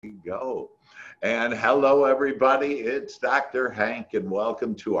Go. And hello, everybody. It's Dr. Hank, and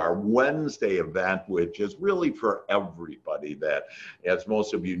welcome to our Wednesday event, which is really for everybody. That, as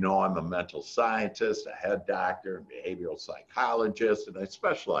most of you know, I'm a mental scientist, a head doctor, and behavioral psychologist, and I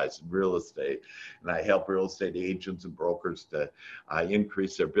specialize in real estate. And I help real estate agents and brokers to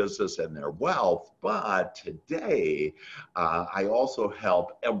increase their business and their wealth. But today, I also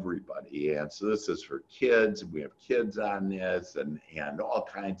help everybody. And so this is for kids. We have kids on this and all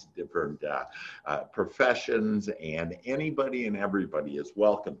kinds of different professions, and anybody and everybody is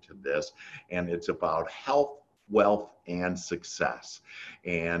welcome to this. And it's about health, wealth, and success.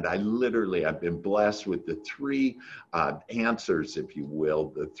 And I've been blessed with the three answers, if you will,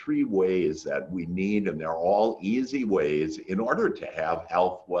 the three ways that we need, and they're all easy ways in order to have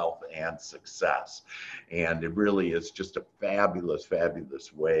health, wealth, and success. And it really is just a fabulous,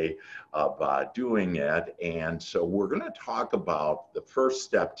 fabulous way of doing it. And so we're going to talk about the first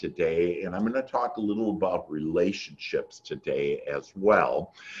step today, and I'm going to talk a little about relationships today as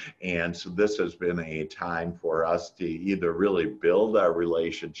well. And so this has been a time for us to either really build our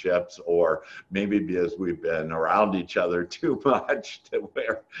relationships, or maybe because we've been around each other too much to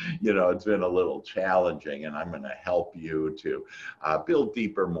where, it's been a little challenging. And I'm going to help you to build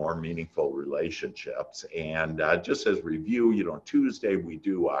deeper, more meaningful relationships. And just as review, Tuesday we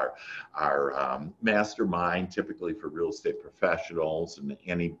do our mastermind, typically for real estate professionals and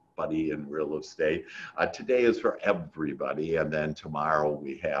anybody in real estate. Today is for everybody, and then tomorrow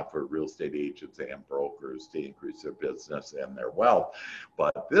we have for real estate agents and brokers to increase their business and their wealth.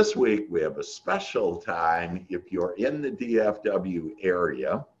 But this week we have a special time. If you're in the DFW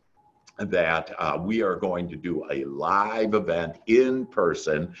area, that we are going to do a live event in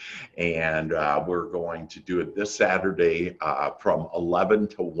person, and we're going to do it this Saturday from 11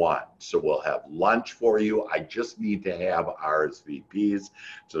 to 1. So we'll have lunch for you. I just need to have RSVPs.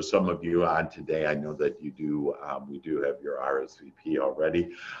 So some of you on today, I know that you do, we do have your RSVP already.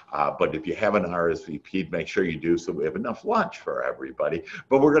 But if you haven't RSVP'd, make sure you do, so we have enough lunch for everybody.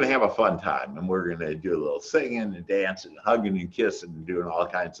 But we're going to have a fun time, and we're going to do a little singing and dancing, hugging and kissing, and doing all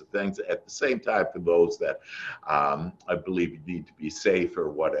kinds of things. At the same time, for those that I believe you need to be safe or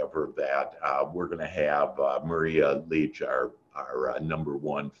whatever, that we're going to have Maria Leach, our number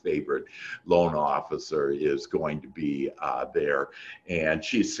one favorite loan officer, is going to be there, and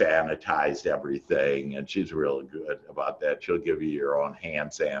she's sanitized everything, and she's really good about that. She'll give you your own hand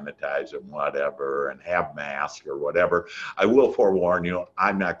sanitizer and whatever, and have masks or whatever. I will forewarn you,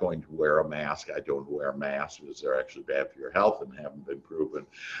 I'm not going to wear a mask. I don't wear masks because they're actually bad for your health and haven't been proven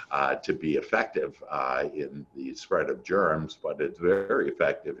to be effective in the spread of germs, but it's very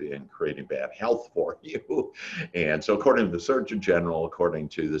effective in creating bad health for you. And so according to the Surgeon General, according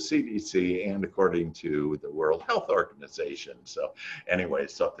to the CDC, and according to the World Health Organization. So anyway,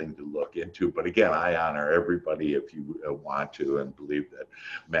 something to look into. But again, I honor everybody. If you want to and believe that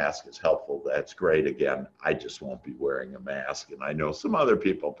mask is helpful, that's great. Again, I just won't be wearing a mask. And I know some other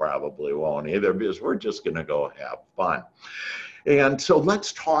people probably won't either, because we're just going to go have fun. And so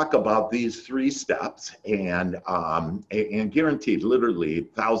let's talk about these three steps, and guaranteed, literally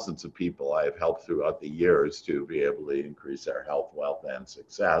thousands of people I have helped throughout the years to be able to increase their health, wealth, and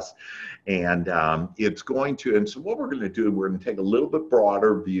success. And it's going to, and so what we're going to do, we're going to take a little bit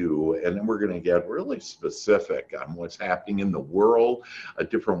broader view, and then we're going to get really specific on what's happening in the world, a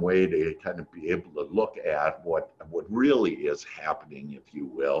different way to kind of be able to look at what really is happening, if you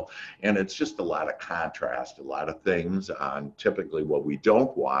will. And it's just a lot of contrast, a lot of things on typically what we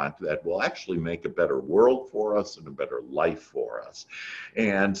don't want that will actually make a better world for us and a better life for us.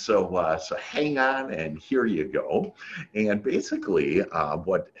 And so, so hang on, and here you go. And basically,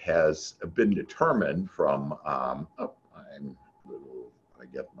 what has been determined from, I'm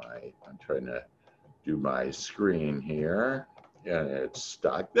trying to do my screen here, and it's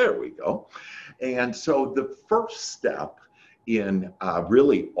stuck. There we go. And so the first step in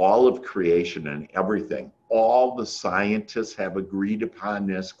really all of creation and everything, all the scientists have agreed upon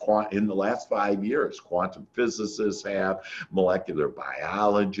this in the last 5 years. Quantum physicists have, molecular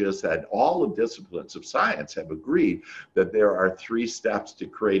biologists, and all the disciplines of science have agreed that there are three steps to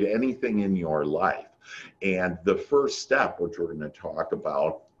create anything in your life. And the first step, which we're going to talk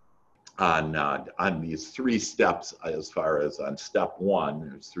about on these three steps, as far as on step one,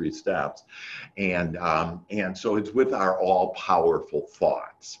 there's three steps, and so it's with our all-powerful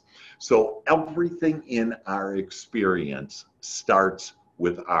thoughts. So everything in our experience starts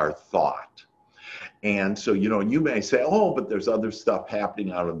with our thought. And so, you may say, oh, but there's other stuff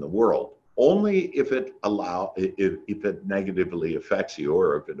happening out in the world. only if if it negatively affects you,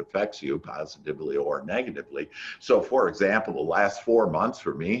 or if it affects you positively or negatively. So for example, the last 4 months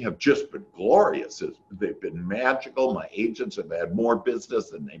for me have just been glorious. They've been magical. My agents have had more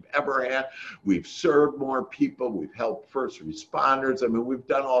business than they've ever had. We've served more people. We've helped first responders. I mean, we've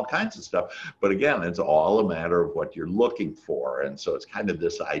done all kinds of stuff. But again, it's all a matter of what you're looking for. And so it's kind of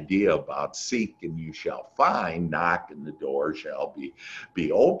this idea about seek and you shall find, knock and the door shall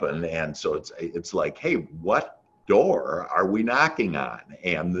be open. And so it's like, hey, what door are we knocking on?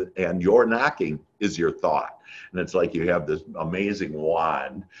 And your knocking is your thought. And it's like you have this amazing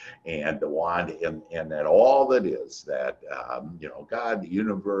wand, and the wand, and that all that is, that God, the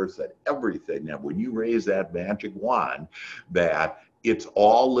universe, that everything, that when you raise that magic wand, that it's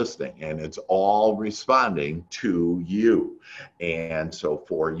all listening and it's all responding to you. And so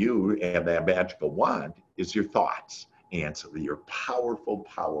for you, and that magical wand is your thoughts. And so your powerful,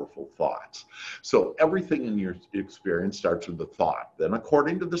 powerful thoughts. So everything in your experience starts with the thought. Then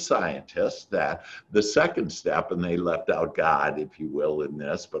according to the scientists, that the second step, and they left out God, if you will, in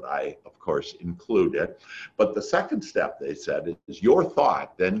this, but I, of course, include it. But the second step, they said, is your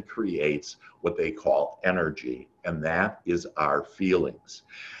thought then creates what they call energy, and that is our feelings.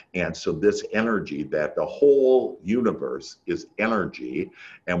 And so this energy, that the whole universe is energy,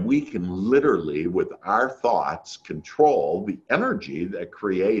 and we can literally, with our thoughts, control the energy that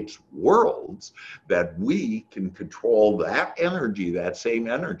creates worlds, that we can control that energy, that same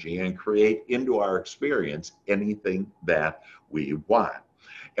energy, and create into our experience anything that we want.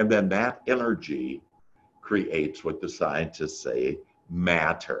 And then that energy creates what the scientists say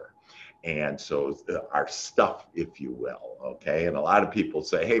matter. And so our stuff, if you will, okay? And a lot of people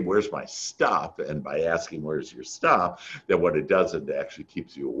say, hey, where's my stuff? And by asking where's your stuff, then what it does, it actually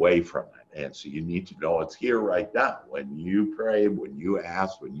keeps you away from it. And so you need to know it's here right now. When you pray, when you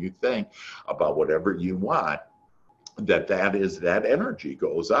ask, when you think about whatever you want, that energy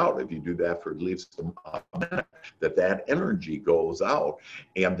goes out. If you do that for at least a minute, that energy goes out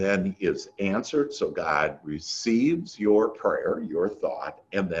and then is answered. So God receives your prayer, your thought,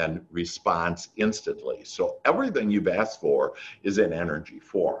 and then responds instantly. So everything you've asked for is in energy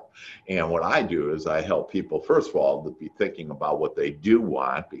form. And what I do is I help people, first of all, to be thinking about what they do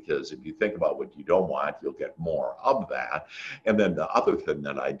want, because if you think about what you don't want, you'll get more of that. And then the other thing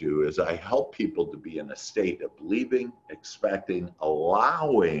that I do is I help people to be in a state of believing, expecting,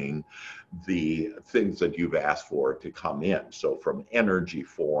 allowing the things that you've asked for to come in. So from energy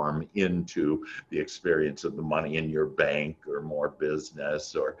form into the experience of the money in your bank, or more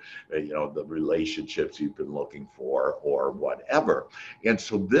business, or the relationships you've been looking for, or whatever. And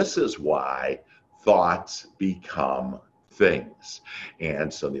so this is why thoughts become things.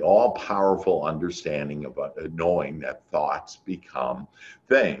 And so the all-powerful understanding of knowing that thoughts become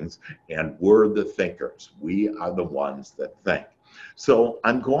things, and we're the thinkers. We are the ones that think. So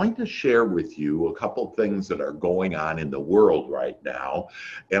I'm going to share with you a couple things that are going on in the world right now,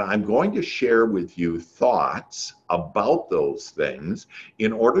 and I'm going to share with you thoughts about those things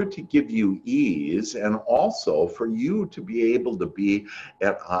in order to give you ease, and also for you to be able to be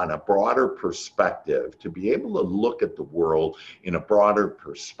on a broader perspective, to be able to look at the world in a broader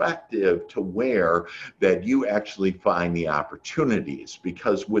perspective, to where that you actually find the opportunities.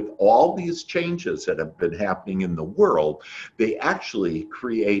 Because with all these changes that have been happening in the world, they actually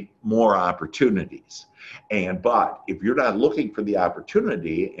create more opportunities. But if you're not looking for the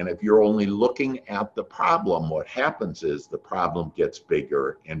opportunity, and if you're only looking at the problem, what happens is the problem gets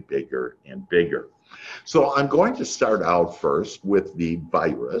bigger and bigger and bigger. So I'm going to start out first with the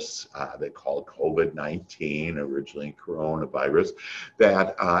virus they call COVID-19, originally coronavirus,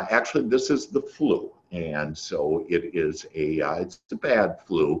 that actually this is the flu. And so it is it's a bad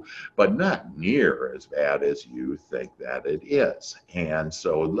flu, but not near as bad as you think that it is. And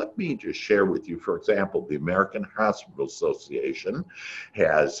so let me just share with you, for example, the American Hospital Association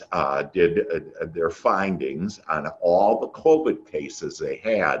has did their findings on all the COVID cases they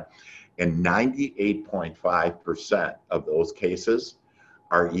had, and 98.5% of those cases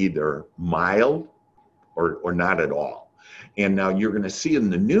are either mild or not at all. And now you're going to see in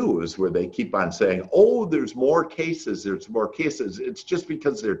the news where they keep on saying, oh, there's more cases, there's more cases. It's just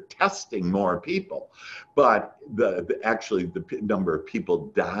because they're testing more people. But actually the number of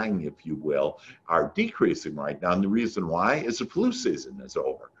people dying, if you will, are decreasing right now. And the reason why is the flu season is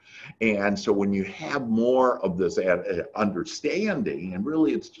over. And so when you have more of this understanding, and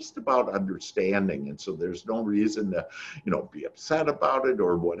really it's just about understanding, and so there's no reason to, be upset about it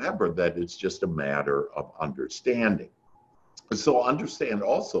or whatever, that it's just a matter of understanding. So understand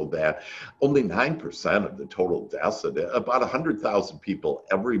also that only 9% of the total deaths, about 100,000 people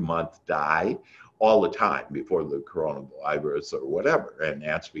every month die all the time before the coronavirus or whatever. And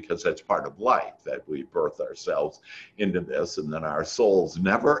that's because that's part of life, that we birth ourselves into this. And then our souls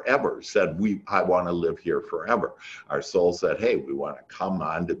never, ever said, I want to live here forever. Our soul said, hey, we want to come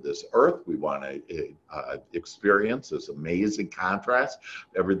onto this earth. We want to experience this amazing contrast,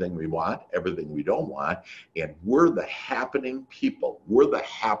 everything we want, everything we don't want. And we're the happening people. We're the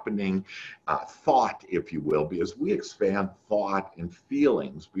happening thought, if you will, because we expand thought and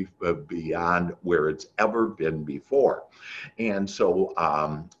feelings beyond where it's ever been before. And so,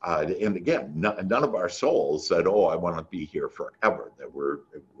 and again, none of our souls said, oh, I want to be here forever, that we're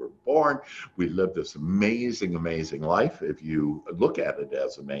born, we live this amazing, amazing life. If you look at it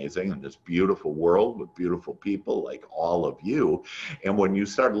as amazing, in this beautiful world with beautiful people like all of you. And when you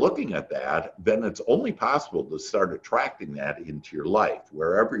start looking at that, then it's only possible to start attracting that into your life.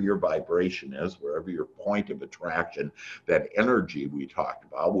 Wherever your vibration is, wherever your point of attraction, that energy we talked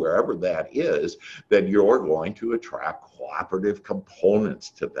about, wherever that is, then you're going to attract cooperative components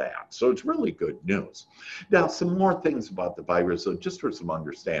to that. So it's really good news. Now, some more things about the virus, so just for some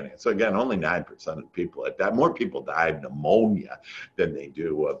understanding. So again, only 9% of people die. More people die of pneumonia than they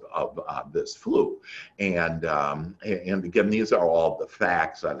do of this flu. And again, these are all the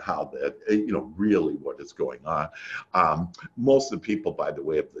facts on how really what is going on. Most of the people, by the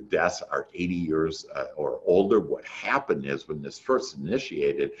way, of the deaths are 80 years or older. What happened is when this first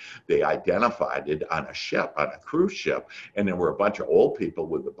initiated, they identified it on a ship, on a cruise ship, and there were a bunch of old people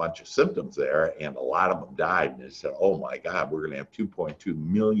with a bunch of symptoms there, and a lot of them died. And they said, oh my God, we're going to have 2.2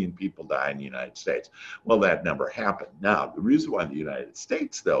 million people die in the United States. Well, that never happened. Now, the reason why the United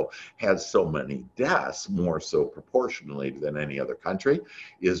States, though, has so many deaths, more so proportionally than any other country,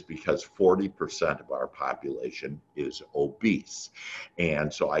 is because 40% of our population is obese.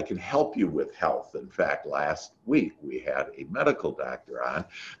 And so I can help you with health. In fact, last week we had a medical doctor on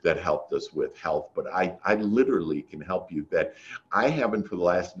that helped us with health, but I literally can help you that I haven't for the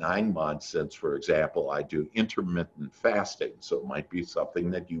last 9 months since, for example, I do intermittent fasting. So it might be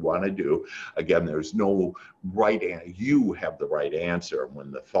something that you want to do. Again, there's no right answer. You have the right answer.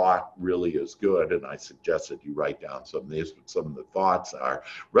 When the thought really is good, and I suggest that you write down some of these, but some of the thoughts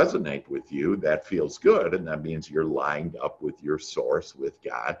resonate with you, that feels good. And that means you're lined up with your source, with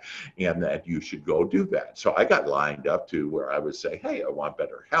God, and that you should go do that. So I got lined up to where I would say, hey, I want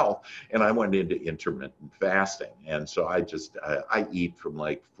better health. And I went into intermittent fasting. And so I eat from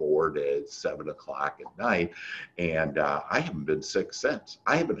like 4 to 7 o'clock at night. And I haven't been sick since.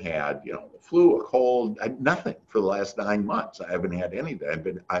 I haven't had, the flu, a cold, nothing for the last 9 months. I haven't had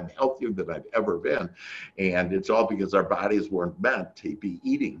anything. I'm healthier than I've ever been. And it's all because our bodies weren't meant to be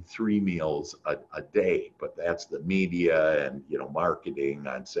eating 3 meals a day. But that's the media and, marketing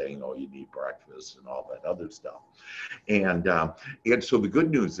on saying, oh, you need breakfast and all that other stuff. And so the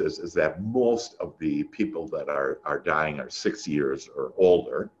good news is that most of the people that are dying are 6 years or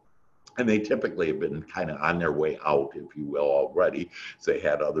older. And they typically have been kind of on their way out, if you will, already. So they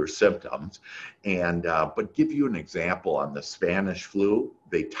had other symptoms. And but give you an example on the Spanish flu,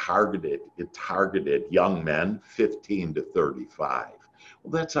 it targeted young men 15 to 35.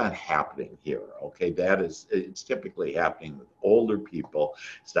 Well, that's not happening here, okay? It's typically happening with older people.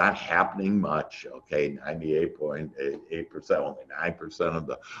 It's not happening much, okay? 98.8%, only 9% of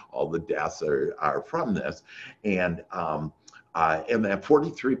all the deaths are from this. And then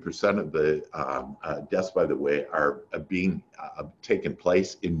 43% of the deaths, by the way, are being taken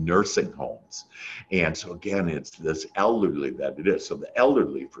place in nursing homes. And so again, it's this elderly that it is. So the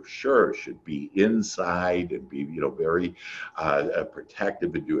elderly for sure should be inside and be, very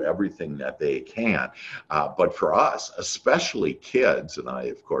protective and do everything that they can. But for us, especially kids, and I,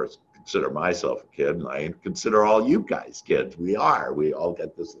 of course, consider myself a kid, and I consider all you guys kids. We all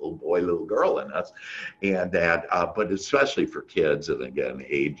got this little boy, little girl in us, and that, but especially for kids, and again,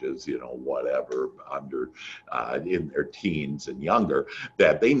 ages, whatever, under in their teens and younger,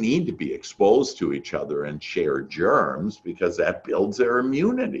 that they need to be exposed to each other and share germs because that builds their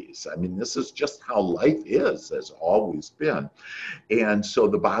immunities. I mean, this is just how life has always been. And so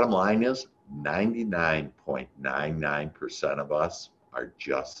the bottom line is 99.99% of us are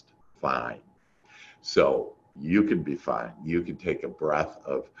just fine. So you can be fine. You can take a breath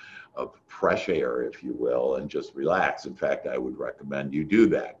of fresh air, if you will, and just relax. In fact, I would recommend you do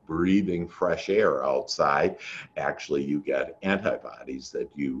that. Breathing fresh air outside, actually you get antibodies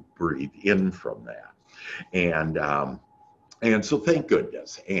that you breathe in from that. And And so thank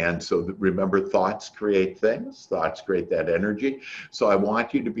goodness. And so remember, thoughts create things, thoughts create that energy. So I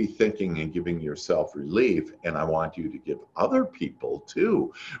want you to be thinking and giving yourself relief. And I want you to give other people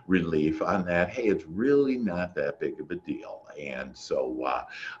too relief on that. Hey, it's really not that big of a deal. And so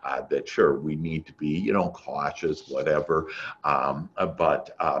that sure, we need to be, cautious, whatever.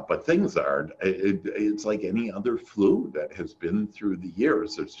 But things aren't. It's like any other flu that has been through the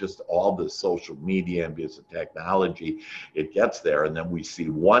years. There's just all this social media and because of technology, it gets there, and then we see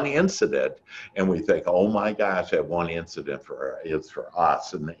one incident and we think, oh my gosh, that one incident is for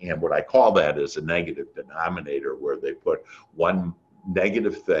us. And what I call that is a negative denominator, where they put one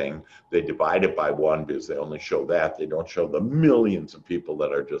negative thing, they divide it by one because they only show that. They don't show the millions of people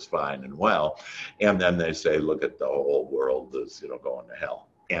that are just fine and well. And then they say, look at the whole world is, going to hell.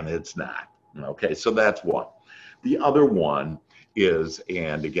 And it's not. Okay, so that's one. The other one is,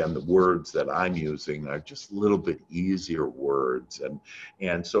 and again, the words that I'm using are just a little bit easier words.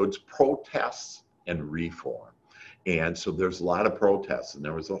 And so it's protests and reform. And so there's a lot of protests, and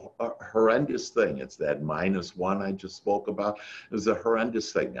there was a horrendous thing. It's that -1 I just spoke about. There's a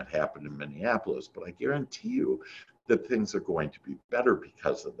horrendous thing that happened in Minneapolis, but I guarantee you that things are going to be better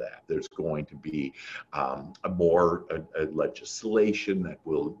because of that. There's going to be a more legislation that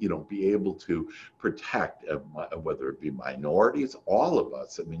will, be able to protect whether it be minorities, all of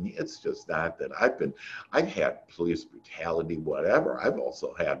us. I mean, it's just not that I've had police brutality, whatever. I've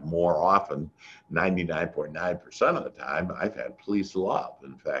also had more often, 99.9% of the time, I've had police love.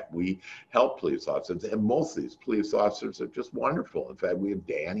 In fact, we help police officers, and most of these police officers are just wonderful. In fact, we have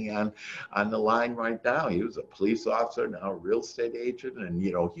Danny on the line right now. He was a police officer, now a real estate agent, and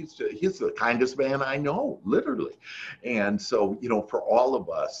he's the kindest man I know, literally. And so for all of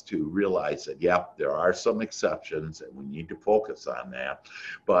us to realize that, there are some exceptions, and we need to focus on that.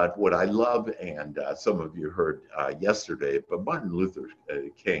 But what I love, and some of you heard yesterday, but Martin Luther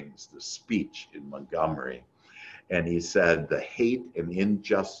King's the speech in Montgomery, and he said the hate and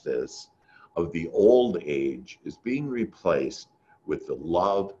injustice of the old age is being replaced with the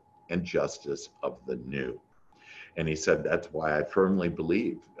love and justice of the new. And he said, that's why I firmly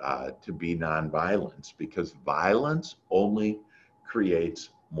believe to be nonviolence, because violence only creates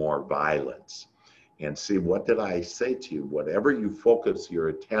more violence. And see, what did I say to you? Whatever you focus your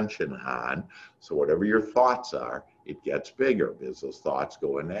attention on, so whatever your thoughts are, it gets bigger because those thoughts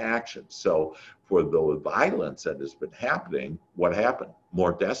go into action. So for the violence that has been happening, what happened?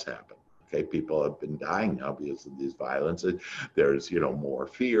 More deaths happened. Okay, people have been dying now because of these violences. There's, more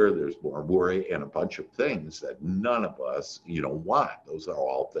fear, there's more worry, and a bunch of things that none of us, want. Those are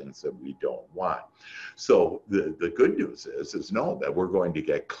all things that we don't want. So the good news is know that we're going to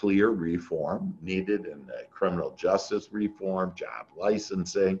get clear reform needed in the criminal justice reform, job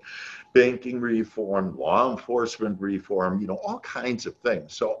licensing, banking reform, law enforcement reform, all kinds of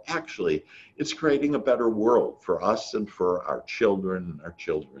things. So actually, it's creating a better world for us and for our children and our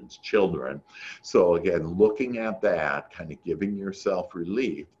children's children. So again, looking at that, kind of giving yourself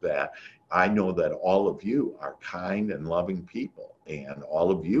relief that I know that all of you are kind and loving people, and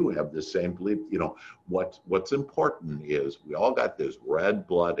all of you have the same belief. What's important is we all got this red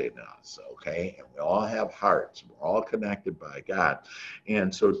blood in us, okay? And we all have hearts. We're all connected by God.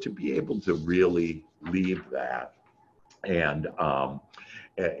 And so to be able to really leave that and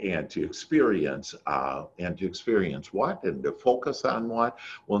to experience what, and to focus on what?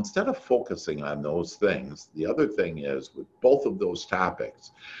 Well, instead of focusing on those things, the other thing is with both of those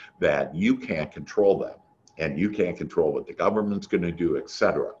topics that you can't control them, and you can't control what the government's going to do,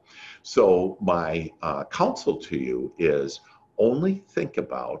 etc. So my counsel to you is only think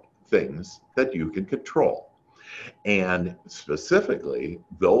about things that you can control. And specifically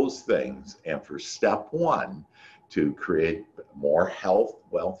those things, and for step one, to create more health,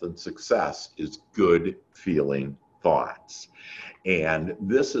 wealth, and success is good feeling thoughts. And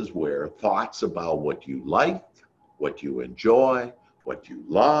this is where thoughts about what you like, what you enjoy, what you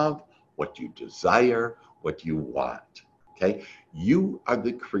love, what you desire, what you want. Okay? You are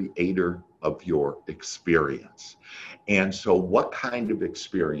the creator of your experience. And so what kind of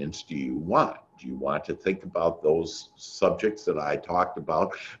experience do you want? Do you want to think about those subjects that I talked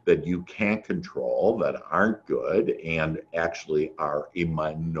about that you can't control, that aren't good, and actually are a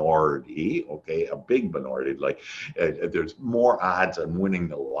minority, okay, a big minority? Like there's more odds on winning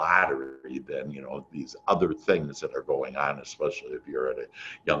the lottery than, these other things that are going on, especially if you're at a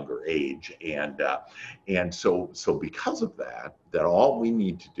younger age. And so because of that all we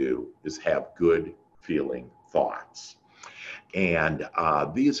need to do is have good feeling thoughts. And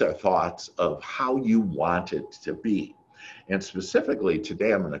these are thoughts of how you want it to be. And specifically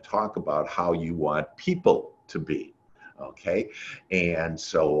today, I'm going to talk about how you want people to be. Okay. And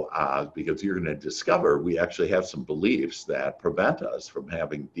so, because you're going to discover we actually have some beliefs that prevent us from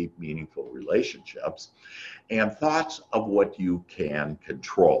having deep, meaningful relationships and thoughts of what you can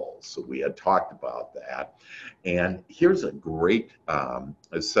control. So we had talked about that. And here's a great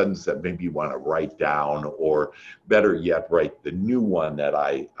a sentence that maybe you want to write down, or better yet, write the new one that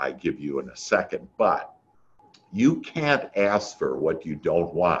I give you in a second. But you can't ask for what you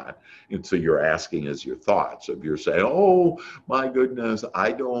don't want. And so you're asking as your thoughts. If you're saying, oh my goodness,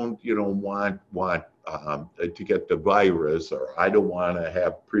 I don't, want to get the virus, or I don't want to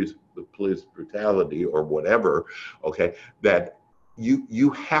have police brutality or whatever, okay, that you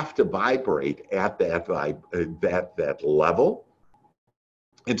have to vibrate at that level.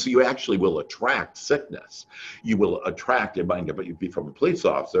 And so you actually will attract sickness. You will attract, it might not be from a police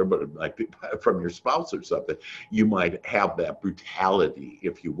officer, but it might be from your spouse or something. You might have that brutality,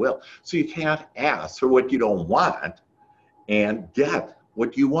 if you will. So you can't ask for what you don't want and get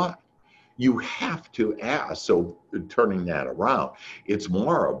what you want. You have to ask. So turning that around, it's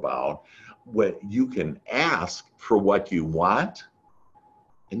more about what you can ask for what you want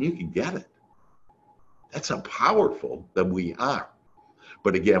and you can get it. That's how powerful that we are.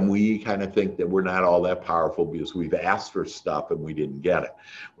 But again, we kind of think that we're not all that powerful because we've asked for stuff and we didn't get it.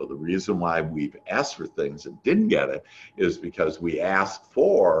 Well, the reason why we've asked for things and didn't get it is because we asked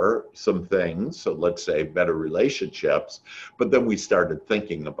for some things, so let's say better relationships, but then we started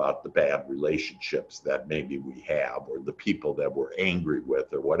thinking about the bad relationships that maybe we have, or the people that we're angry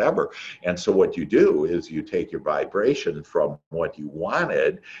with, or whatever. And so what you do is you take your vibration from what you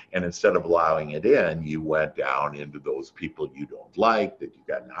wanted, and instead of allowing it in, you went down into those people you don't like, that you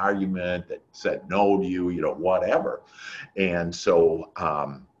got an argument, that said no to you, whatever. And so,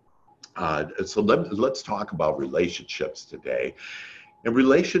 let's talk about relationships today. And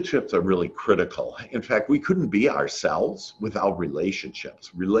relationships are really critical. In fact, we couldn't be ourselves without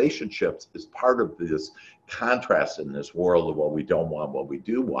relationships. Relationships is part of this contrast in this world of what we don't want, what we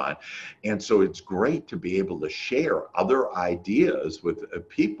do want. And so it's great to be able to share other ideas with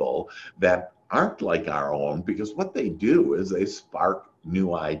people that aren't like our own, because what they do is they spark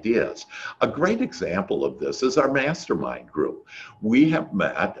new ideas. A great example of this is our mastermind group. We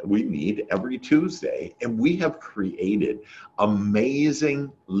meet every Tuesday, and we have created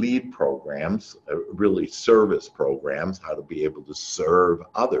amazing lead programs, really service programs, how to be able to serve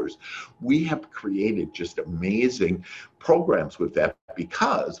others. We have created just amazing programs with that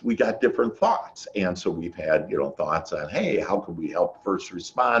because we got different thoughts. And so we've had, thoughts on, hey, how can we help first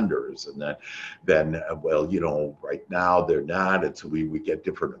responders? And then right now they're not. And so we get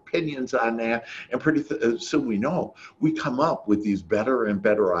different opinions on that. And pretty soon we come up with these better and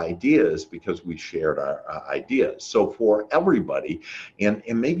better ideas because we shared our ideas. So for everybody, and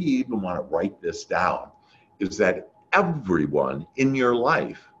maybe you even want to write this down, is that everyone in your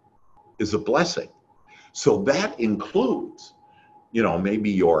life is a blessing. So that includes,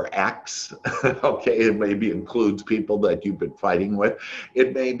 maybe your ex, okay? It maybe includes people that you've been fighting with.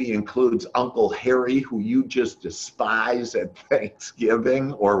 It maybe includes Uncle Harry, who you just despise at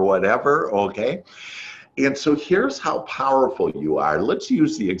Thanksgiving or whatever, okay? And so here's how powerful you are. Let's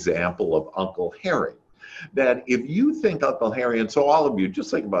use the example of Uncle Harry. That if you think Uncle Harry, and so all of you,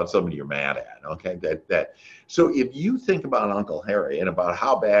 just think about somebody you're mad at, okay? So if you think about Uncle Harry and about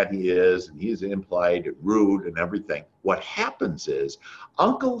how bad he is, and he's impolite and rude and everything, what happens is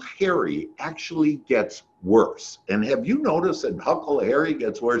Uncle Harry actually gets worse. And have you noticed that Uncle Harry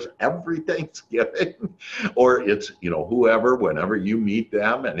gets worse every Thanksgiving? Or it's, whoever, whenever you meet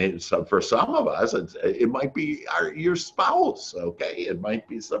them, and it's, for some of us, it might be your spouse, okay? It might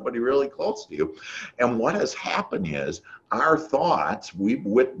be somebody really close to you. And what has happened is our thoughts, we've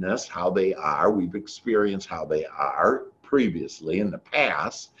witnessed how they are, we've experienced how they are previously in the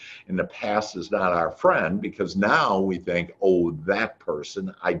past, and the past is not our friend, because now we think, oh, that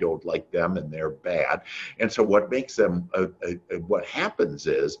person, I don't like them and they're bad. And so what makes them, what happens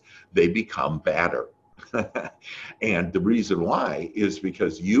is they become badder. And the reason why is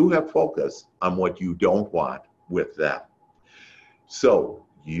because you have focused on what you don't want with them. So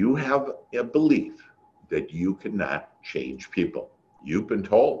you have a belief that you cannot change people. You've been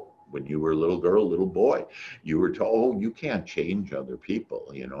told when you were a little girl, little boy, you were told, oh, you can't change other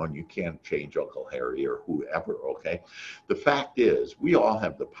people, and you can't change Uncle Harry or whoever, okay? The fact is, we all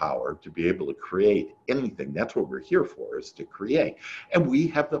have the power to be able to create anything. That's what we're here for, is to create. And we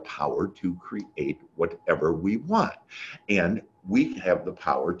have the power to create whatever we want. And we have the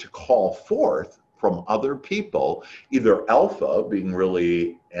power to call forth from other people, either alpha being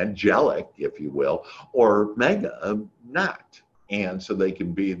really angelic, if you will, or mega not. And so they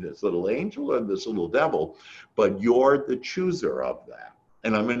can be this little angel or this little devil, but you're the chooser of that.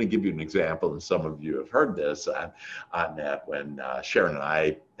 And I'm going to give you an example, and some of you have heard this on that. When Sharon and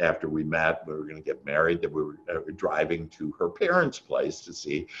I, after we met, we were going to get married, that we were driving to her parents' place to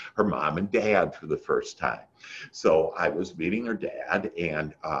see her mom and dad for the first time. So I was meeting her dad,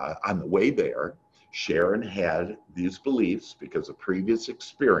 and on the way there, Sharon had these beliefs because of previous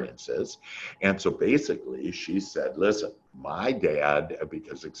experiences. And so basically she said, listen, my dad,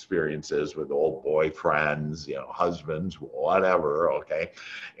 because experiences with old boyfriends, husbands, whatever, okay.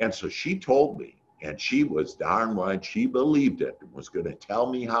 And so she told me, and she was darn right, she believed it and was going to tell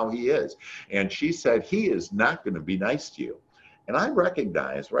me how he is. And she said, he is not going to be nice to you. And I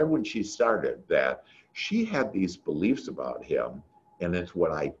recognized right when she started that she had these beliefs about him, and it's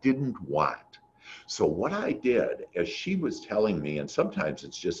what I didn't want. So what I did, as she was telling me, and sometimes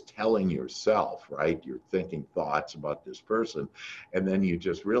it's just telling yourself, right? You're thinking thoughts about this person, and then you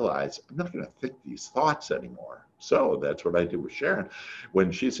just realize, I'm not going to think these thoughts anymore. So that's what I did with Sharon.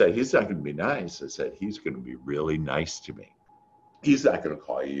 When she said, he's not going to be nice, I said, he's going to be really nice to me. He's not going to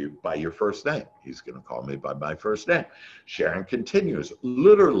call you by your first name. He's going to call me by my first name. Sharon continues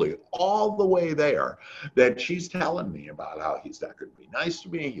literally all the way there that she's telling me about how he's not going to be nice to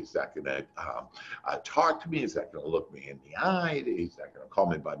me. He's not going to talk to me. He's not going to look me in the eye. He's not going to call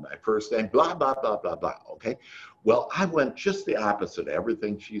me by my first name, blah, blah, blah, blah, blah. Okay. Well, I went just the opposite of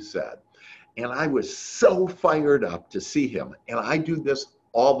everything she said. And I was so fired up to see him. And I do this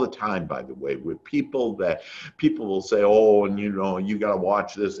all the time, by the way, with people that people will say, oh, and you got to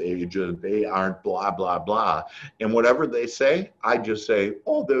watch this agent. They aren't blah, blah, blah. And whatever they say, I just say,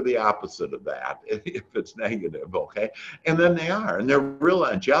 oh, they're the opposite of that if it's negative. Okay. And then they are, and they're real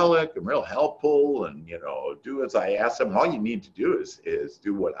angelic and real helpful and, do as I ask them. All you need to do is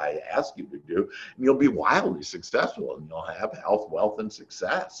do what I ask you to do, and you'll be wildly successful, and you'll have health, wealth, and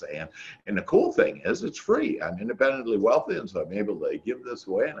success. And the cool thing is it's free. I'm independently wealthy, and so I'm able to give this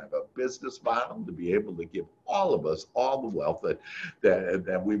way, and I have a business model to be able to give all of us all the wealth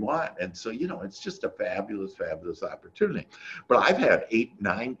that we want. And so, it's just a fabulous, fabulous opportunity. But I've had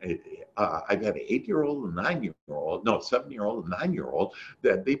I've had an 8-year-old and 9-year-old, no, 7-year-old and 9-year-old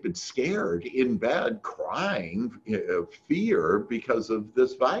that they've been scared in bed, crying, fear because of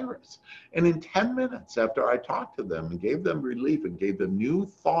this virus. And in 10 minutes after I talked to them and gave them relief and gave them new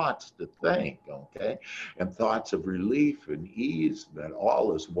thoughts to think, okay, and thoughts of relief and ease, that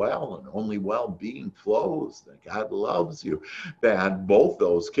all is well and only well-being flows, that God loves you, that both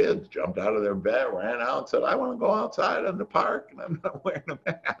those kids jumped out of their bed, ran out and said, I want to go outside in the park and I'm not wearing a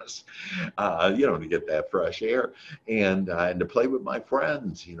mask, to get that fresh air and to play with my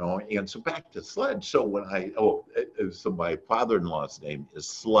friends, and so back to Sledge. So so my father-in-law's name is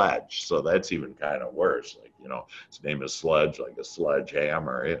Sledge. So that's even kind of worse. Like, his name is Sledge, like a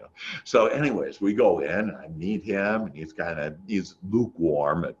sledgehammer, So anyways, we go in, I meet him, and he's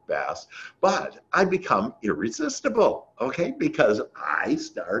lukewarm at best, but I become irresistible, okay? Because I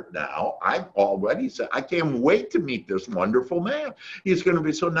start now, I've already said, I can't wait to meet this wonderful man. He's going to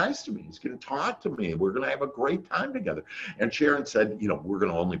be so nice to me. He's going to talk to me. We're going to have a great time together. And Sharon said, we're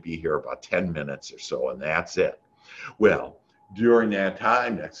going to only be here about 10 minutes or so, and that's it. Well, during that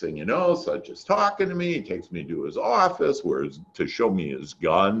time, next thing you know, Sledge is talking to me. He takes me to his office to show me his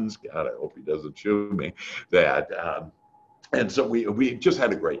guns. God, I hope he doesn't shoot me. And so we just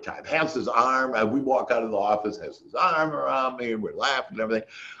had a great time. Has his arm, we walk out of the office, has his arm around me, and we're laughing and everything.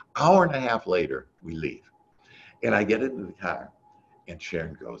 Hour and a half later, we leave. And I get into the car, and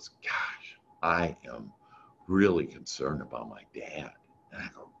Sharon goes, gosh, I am really concerned about my dad. And I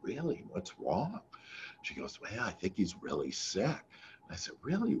go, really? What's wrong? She goes, well, I think he's really sick. I said,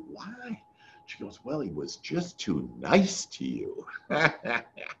 really? Why? She goes, well, he was just too nice to you.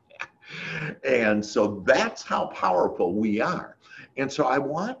 And so that's how powerful we are. And so I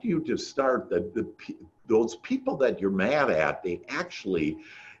want you to start those people that you're mad at,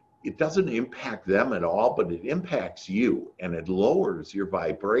 it doesn't impact them at all, but it impacts you, and it lowers your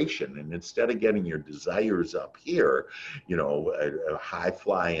vibration. And instead of getting your desires up here, high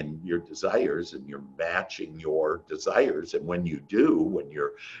flying your desires, and you're matching your desires. And when you do, when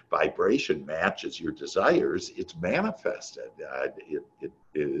your vibration matches your desires, it's manifested. It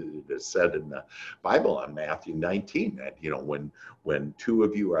is said in the Bible on Matthew 19 that, when two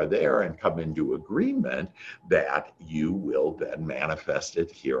of you are there and come into agreement, that you will then manifest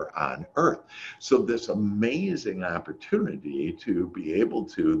it here on earth. So this amazing opportunity to be able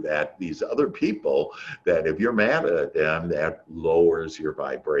to, that these other people, that if you're mad at them, that lowers your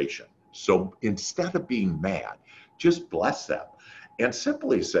vibration. So instead of being mad, just bless them and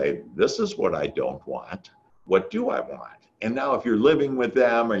simply say, this is what I don't want. What do I want? And now if you're living with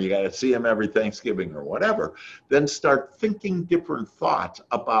them or you got to see them every Thanksgiving or whatever, then start thinking different thoughts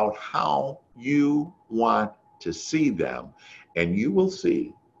about how you want to see them. And you will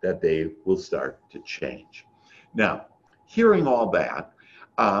see that they will start to change. Now, hearing all that,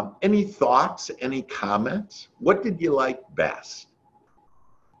 any thoughts, any comments? What did you like best?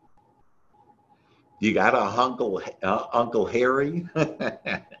 You got a Uncle Harry?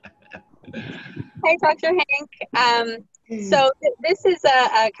 Hi, Dr. Hank. This is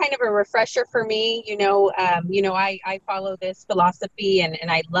a kind of a refresher for me. I follow this philosophy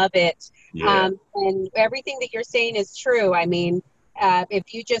and I love it. Yeah. And everything that you're saying is true. I mean,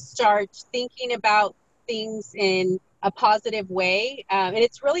 if you just start thinking about things in a positive way, and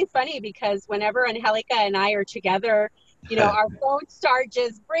it's really funny because whenever Angelica and I are together, our phones start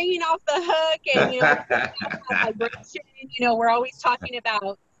just bringing off the hook, and vibration. We're always talking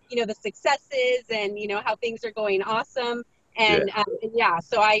about the successes and how things are going awesome, Yeah. and yeah,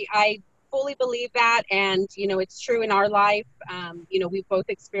 so I fully believe that, and it's true in our life. We've both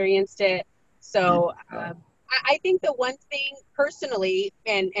experienced it. So I think the one thing personally,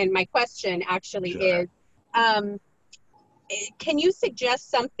 and my question actually Sure. is, can you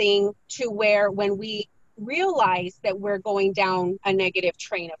suggest something to where when we realize that we're going down a negative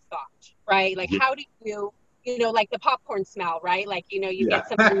train of thought, right? Like, Yeah. how do you, like the popcorn smell, right? Like, you Yeah. get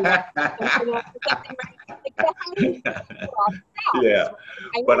something, something, right? Like, so how do we do it for Yeah. ourselves, right?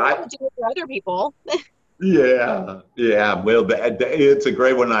 I know But how to do it for other people. yeah, yeah. Well, it's a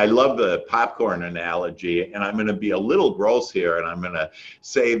great one. I love the popcorn analogy, and I'm going to be a little gross here, and I'm going to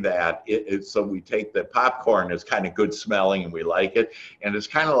say that so we take the popcorn is kind of good smelling, and we like it, and it's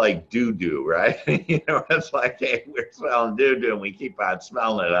kind of like doo doo, right? It's like, hey, we're smelling doo doo, and we keep on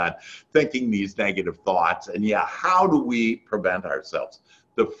smelling it on, thinking these negative thoughts. And yeah, how do we prevent ourselves?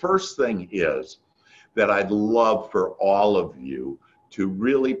 The first thing is that I'd love for all of you to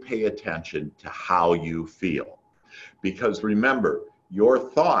really pay attention to how you feel. Because remember, your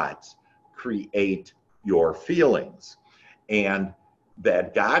thoughts create your feelings. And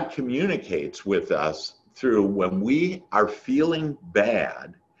that God communicates with us through when we are feeling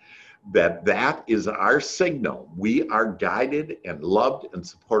bad, that is our signal. We are guided and loved and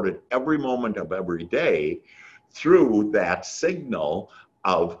supported every moment of every day through that signal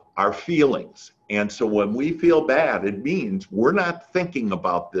of our feelings. And so when we feel bad, it means we're not thinking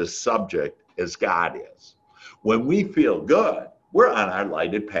about this subject as God is. When we feel good, we're on our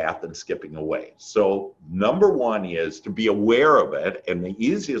lighted path and skipping away. So number one is to be aware of it. And the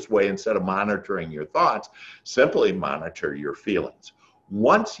easiest way, instead of monitoring your thoughts, simply monitor your feelings.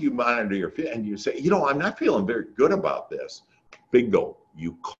 Once you monitor your feelings and you say, I'm not feeling very good about this, bingo,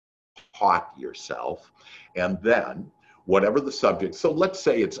 you caught yourself. And then whatever the subject, so let's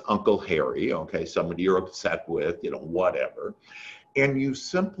say it's Uncle Harry, okay, somebody you're upset with, whatever, and you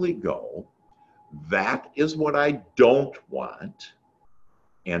simply go, that is what I don't want.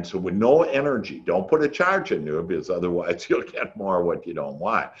 And so with no energy, don't put a charge into it, because otherwise you'll get more what you don't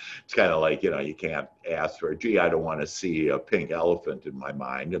want. It's kind of like, you can't ask for, gee, I don't want to see a pink elephant in my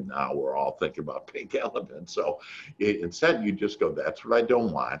mind. And now we're all thinking about pink elephants. So instead you just go, that's what I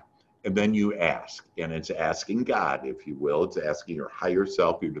don't want. And then you ask, and it's asking God, if you will, it's asking your higher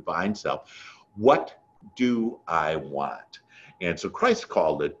self, your divine self, what do I want? And so Christ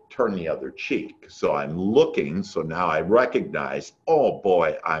called it turn the other cheek. So I'm looking, so now I recognize, oh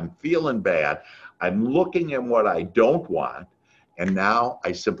boy, I'm feeling bad. I'm looking at what I don't want. And now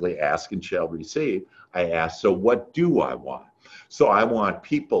I simply ask and shall receive. I ask, so what do I want? So I want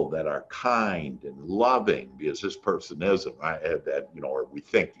people that are kind and loving, because this person isn't, right? Or we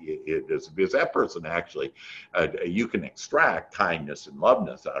think it is, because that person actually, you can extract kindness and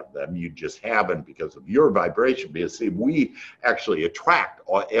loveness out of them. You just haven't, because of your vibration. Because see, we actually attract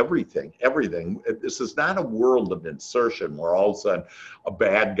everything. This is not a world of insertion where all of a sudden a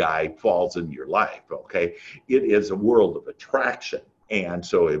bad guy falls into your life, okay? It is a world of attraction. And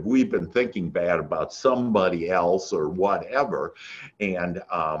so if we've been thinking bad about somebody else or whatever, and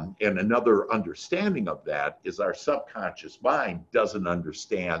another understanding of that is our subconscious mind doesn't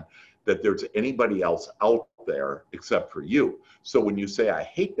understand that there's anybody else out there except for you. So when you say, I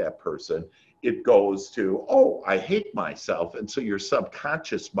hate that person, it goes to, oh, I hate myself. And so your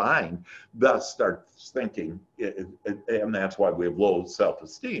subconscious mind thus starts thinking, and that's why we have low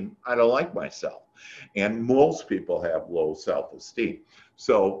self-esteem. I don't like myself. And most people have low self-esteem.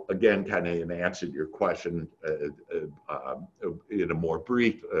 So again, kind of in answer to your question in a more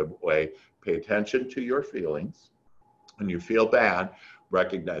brief way, pay attention to your feelings. When you feel bad,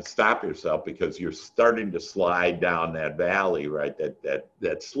 recognize, stop yourself, because you're starting to slide down that valley, right?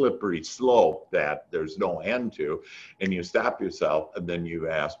 That slippery slope that there's no end to. And you stop yourself, and then you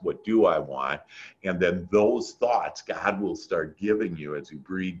ask, what do I want? And then those thoughts, God will start giving you, as you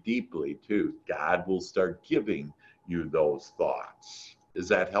breathe deeply too, God will start giving you those thoughts. Is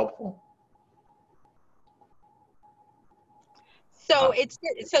that helpful? So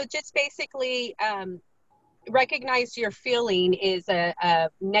so just basically recognize your feeling is a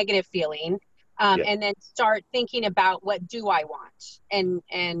negative feeling, Yeah. and then start thinking about what do I want,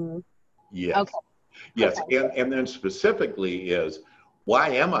 and Yes. okay, Yes. okay. And then specifically is, why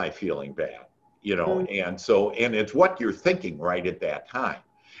am I feeling bad? Mm. And so, and it's what you're thinking right at that time.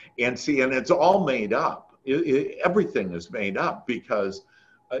 And see, and it's all made up. Everything is made up because,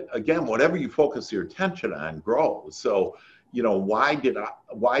 again, whatever you focus your attention on grows. So, why did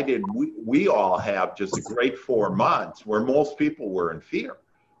we all have just a great 4 months where most people were in fear?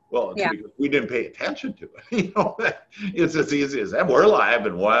 Well, it's Yeah. because we didn't pay attention to it. It's as easy as that. We're alive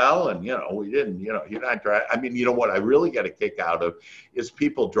and well, and we didn't. You're not driving. I mean, what I really get a kick out of is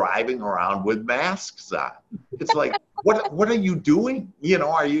people driving around with masks on. It's like, what are you doing?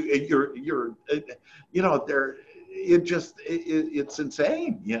 Are you're they're it's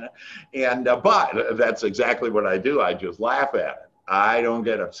insane. And but that's exactly what I do. I just laugh at it. I don't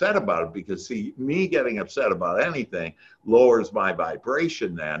get upset about it, because see, me getting upset about anything lowers my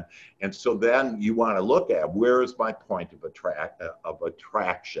vibration then. And so then you want to look at, where is my point of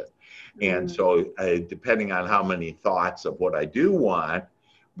attraction? And so depending on how many thoughts of what I do want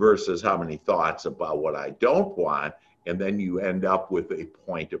versus how many thoughts about what I don't want, and then you end up with a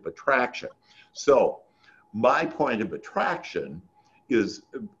point of attraction. So my point of attraction is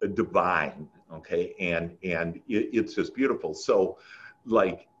divine, okay? And it's just beautiful. So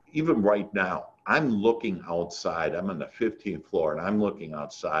like, even right now, I'm looking outside. I'm on the 15th floor, and I'm looking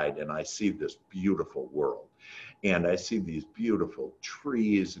outside, and I see this beautiful world. And I see these beautiful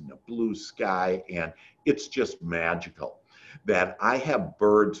trees and the blue sky, and it's just magical. That I have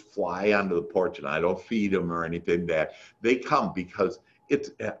birds fly onto the porch, and I don't feed them or anything. That they come because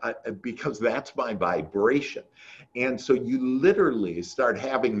because that's my vibration. And so you literally start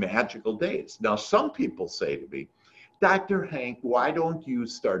having magical days. Now, some people say to me, Dr. Hank, why don't you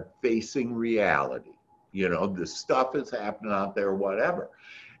start facing reality? This stuff is happening out there, whatever.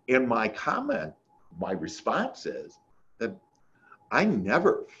 And my response is that I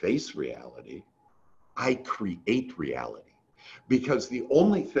never face reality. I create reality. Because the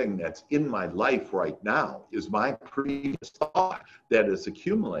only thing that's in my life right now is my previous thought that is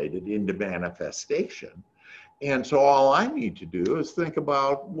accumulated into manifestation. And so all I need to do is think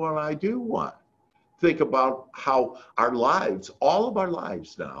about what I do want. Think about how our lives, all of our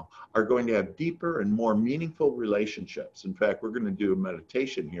lives now, are going to have deeper and more meaningful relationships. In fact, we're going to do a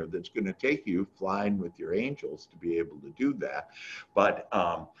meditation here that's going to take you flying with your angels to be able to do that. But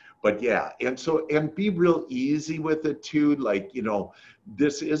yeah, and be real easy with it too. Like,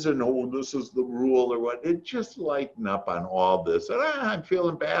 this isn't, this is the rule or what. It just lighten up on all this. And I'm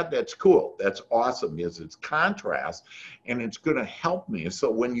feeling bad. That's cool. That's awesome. It's contrast, and it's going to help me. So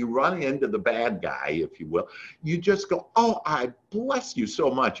when you run into the bad guy, if you will, you just go, oh, I bless you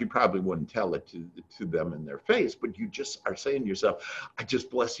so much. You probably wouldn't tell it to them in their face, but you just are saying to yourself, I just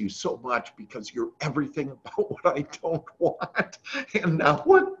bless you so much because you're everything about what I don't want. And now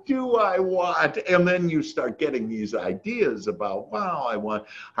what do I want? And then you start getting these ideas about, wow, I want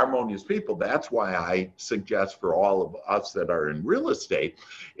harmonious people. That's why I suggest for all of us that are in real estate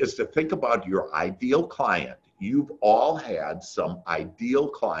is to think about your ideal client. You've all had some ideal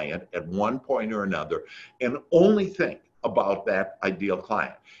client at one point or another, and only think about that ideal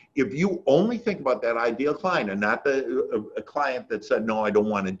client. If you only think about that ideal client and not a client that said, no, I don't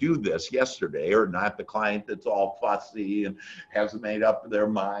want to do this yesterday, or not the client that's all fussy and hasn't made up their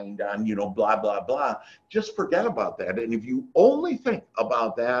mind on, blah, blah, blah, just forget about that. And if you only think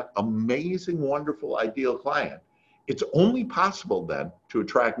about that amazing, wonderful, ideal client, it's only possible then to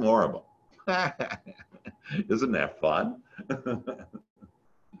attract more of them. Isn't that fun?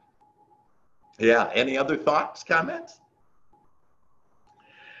 Yeah, any other thoughts, comments?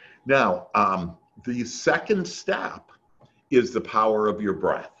 Now, the second step is the power of your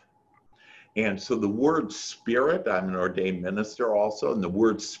breath. And so the word spirit, I'm an ordained minister also, and the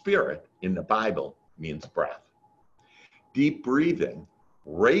word spirit in the Bible means breath. Deep breathing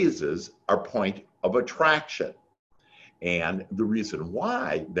raises our point of attraction. And the reason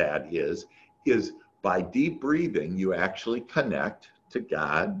why that is by deep breathing, you actually connect to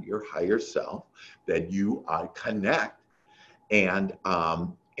God, your higher self, that you connect. And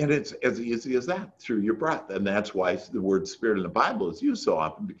And it's as easy as that, through your breath. And that's why the word spirit in the Bible is used so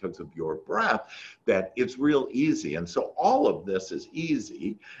often, because of your breath, that it's real easy. And so all of this is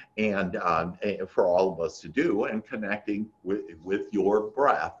easy and for all of us to do. And connecting with your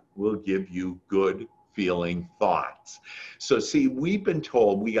breath will give you good feeling thoughts. So see, we've been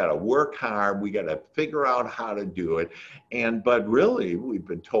told we got to work hard, we got to figure out how to do it. But really, we've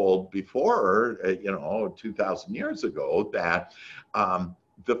been told before, 2,000 years ago, that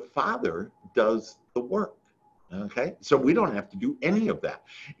the Father does the work. Okay, so we don't have to do any of that.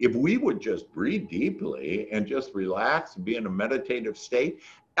 If we would just breathe deeply and just relax and be in a meditative state,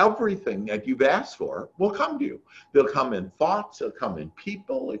 everything that you've asked for will come to you. They'll come in thoughts, they'll come in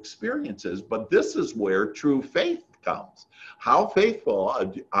people, experiences, but this is where true faith comes. How faithful,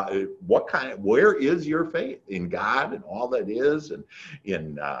 where is your faith in God and all that is, and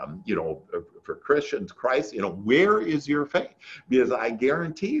in, for Christians, Christ, where is your faith? Because I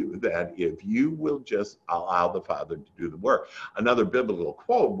guarantee you that if you will just allow the Father to do the work. Another biblical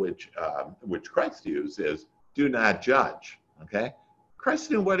quote, which Christ used, is, "Do not judge." Okay,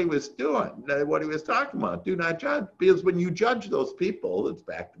 Christ knew what he was doing, what he was talking about. Do not judge, because when you judge those people, it's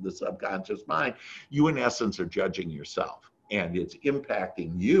back to the subconscious mind. You, in essence, are judging yourself. And it's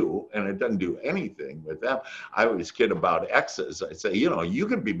impacting you, and it doesn't do anything with them. I always kid about exes. I say, you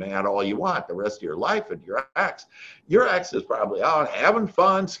can be mad all you want the rest of your life at your ex. Your ex is probably out having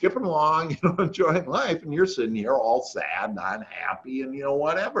fun, skipping along, enjoying life, and you're sitting here all sad, not happy, and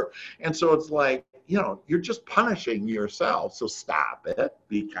whatever. And so it's like, you're just punishing yourself. So stop it.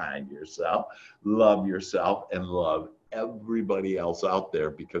 Be kind to yourself. Love yourself and love everybody else out there,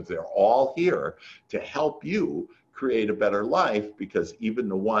 because they're all here to help you create a better life. Because even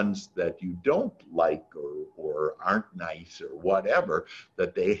the ones that you don't like or aren't nice or whatever,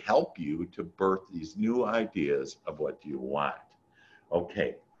 that they help you to birth these new ideas of what you want.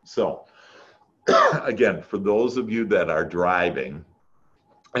 Okay, so again, for those of you that are driving,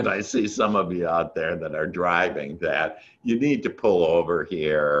 and I see some of you out there that are driving, that you need to pull over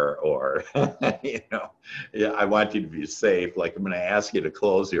here, or, I want you to be safe. Like, I'm going to ask you to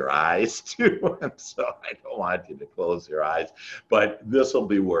close your eyes too. And so I don't want you to close your eyes, but this will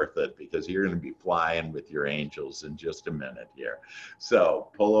be worth it, because you're going to be flying with your angels in just a minute here. So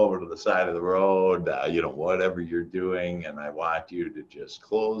pull over to the side of the road, whatever you're doing. And I want you to just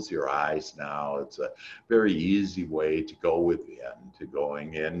close your eyes now. It's a very easy way to go within, to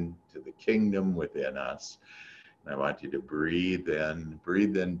going into the kingdom within us. And I want you to breathe in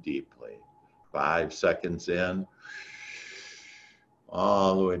deeply. 5 seconds in,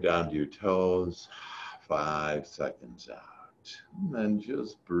 all the way down to your toes. 5 seconds out. And then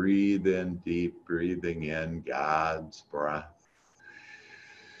just breathe in deep, breathing in God's breath.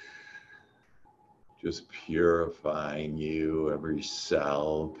 Just purifying you, every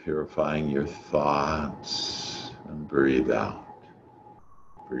cell, purifying your thoughts. And breathe out.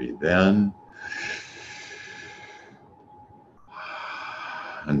 Breathe in.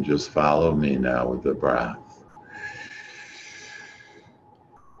 And just follow me now with the breath.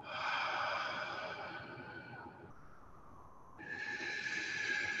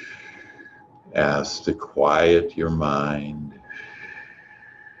 Ask to quiet your mind.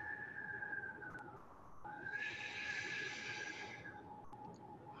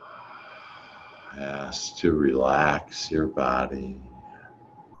 Ask to relax your body.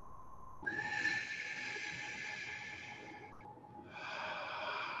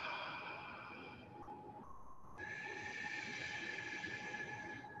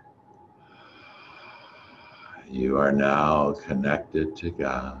 You are now connected to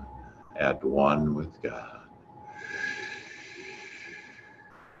God, at one with God.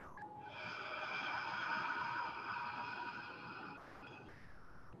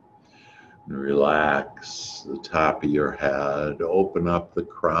 Relax the top of your head, open up the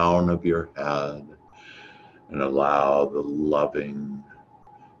crown of your head, and allow the loving,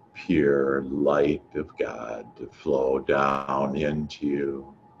 pure light of God to flow down into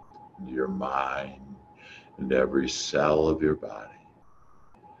you, into your mind, and every cell of your body,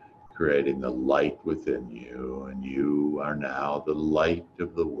 creating the light within you. And you are now the light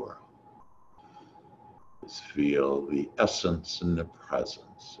of the world. Just feel the essence and the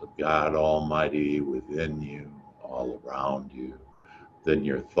presence of God Almighty within you, all around you, within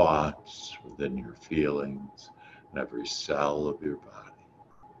your thoughts, within your feelings, and every cell of your body.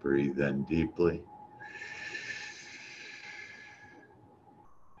 Breathe in deeply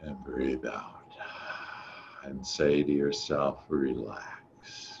and breathe out. And say to yourself,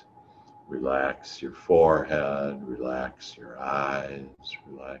 relax. Relax your forehead, relax your eyes,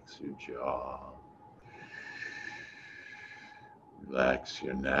 relax your jaw. Relax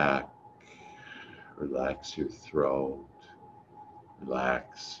your neck, relax your throat,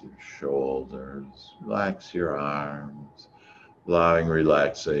 relax your shoulders, relax your arms, allowing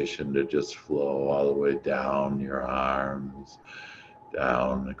relaxation to just flow all the way down your arms,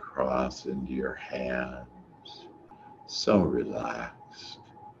 down across into your hands. So relaxed,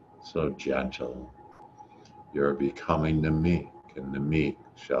 so gentle. You're becoming the meek, and the meek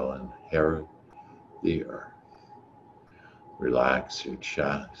shall inherit the earth. Relax your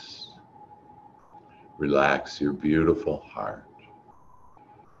chest. Relax your beautiful heart.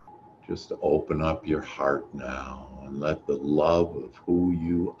 Just open up your heart now and let the love of who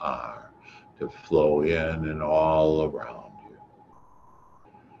you are to flow in and all around you.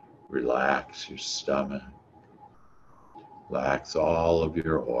 Relax your stomach. Relax all of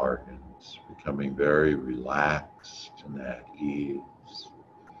your organs, becoming very relaxed and at ease.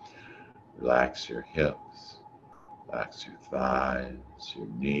 Relax your hips. Relax your thighs, your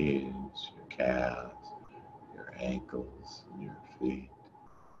knees, your calves, your ankles, and your feet.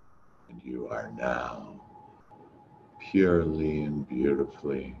 And you are now purely and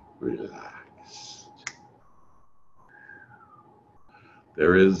beautifully relaxed.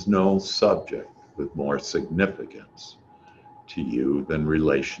 There is no subject with more significance to you than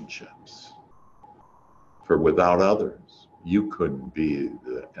relationships. For without others, you couldn't be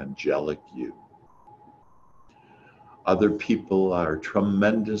the angelic you. Other people are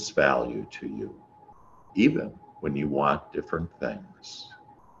tremendous value to you, even when you want different things.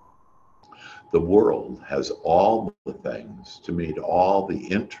 The world has all the things to meet all the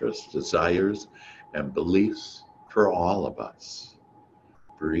interests, desires, and beliefs for all of us.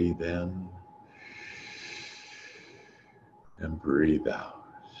 Breathe in and breathe out.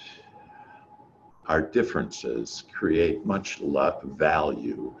 Our differences create much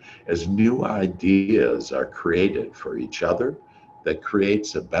value as new ideas are created for each other that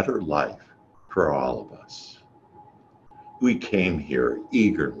creates a better life for all of us. We came here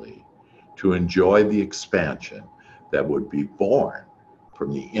eagerly to enjoy the expansion that would be born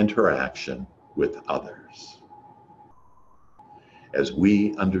from the interaction with others. As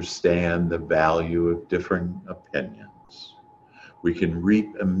we understand the value of different opinions, we can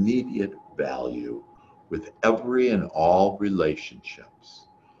reap immediate value with every and all relationships.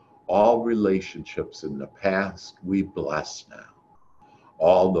 All relationships in the past we bless now.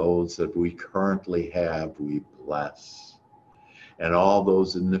 All those that we currently have we bless. And all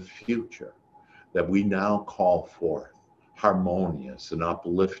those in the future that we now call forth, harmonious and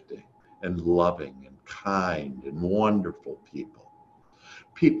uplifting and loving and kind and wonderful people.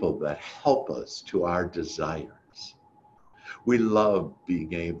 People that help us to our desires. We love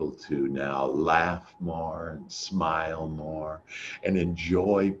being able to now laugh more and smile more and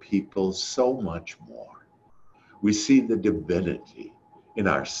enjoy people so much more. We see the divinity in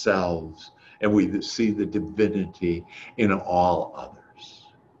ourselves and we see the divinity in all others.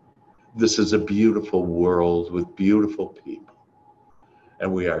 This is a beautiful world with beautiful people.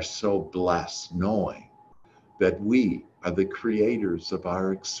 And we are so blessed knowing that we are the creators of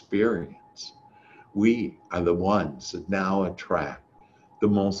our experience. We are the ones that now attract the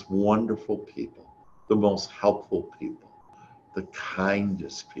most wonderful people, the most helpful people, the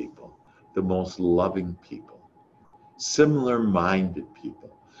kindest people, the most loving people, similar-minded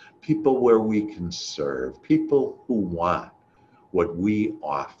people, people where we can serve, people who want what we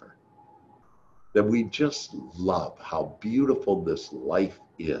offer. That we just love how beautiful this life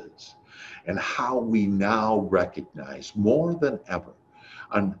is and how we now recognize more than ever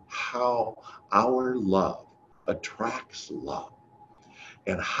on how our love attracts love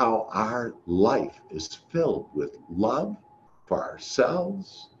and how our life is filled with love for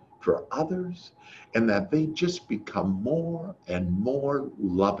ourselves, for others, and that they just become more and more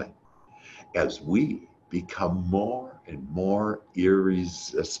loving as we become more and more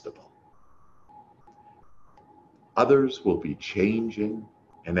irresistible. Others will be changing,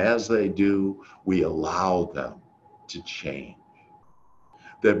 and as they do, we allow them to change.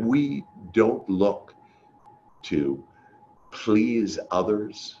 That we don't look to please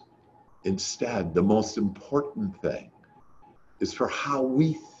others. Instead, the most important thing is for how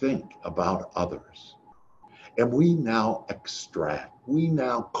we think about others. And we now extract, we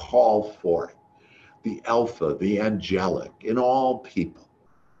now call forth the alpha, the angelic in all people.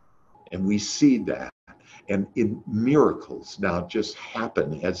 And we see that. And in miracles now just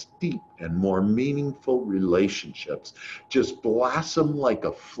happen as deep and more meaningful relationships just blossom like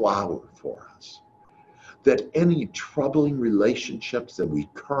a flower for us. That any troubling relationships that we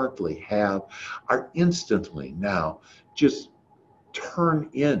currently have are instantly now just turn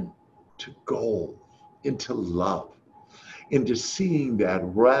into gold, into love, into seeing that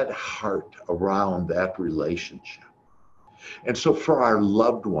red heart around that relationship. And so for our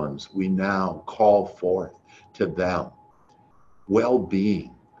loved ones, we now call forth to them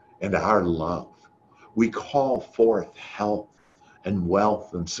well-being and our love. We call forth health and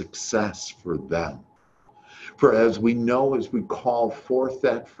wealth and success for them. For as we know, as we call forth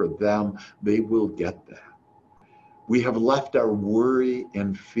that for them, they will get that. We have left our worry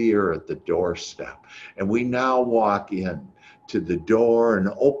and fear at the doorstep, and we now walk in to the door and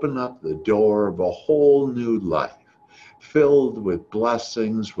open up the door of a whole new life, filled with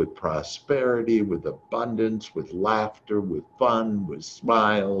blessings, with prosperity, with abundance, with laughter, with fun, with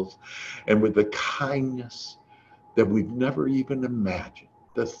smiles, and with the kindness that we've never even imagined,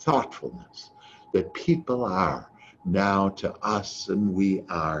 the thoughtfulness that people are now to us and we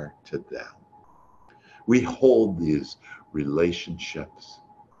are to them. We hold these relationships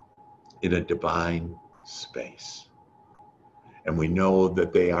in a divine space, and we know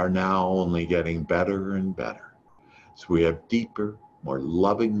that they are now only getting better and better. So we have deeper, more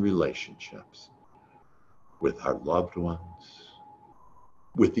loving relationships with our loved ones,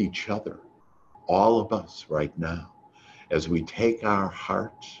 with each other, all of us right now, as we take our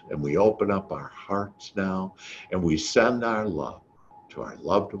hearts and we open up our hearts now and we send our love to our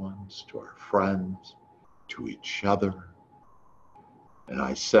loved ones, to our friends, to each other. And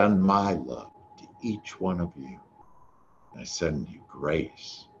I send my love to each one of you. I send you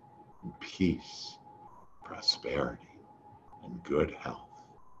grace and peace, prosperity, and good health.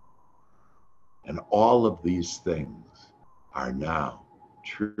 And all of these things are now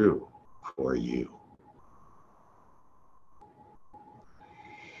true for you.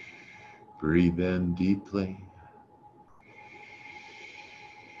 Breathe in deeply.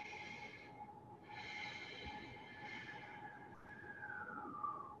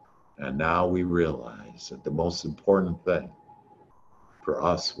 And now we realize that the most important thing for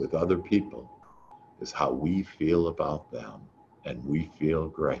us with other people is how we feel about them, and we feel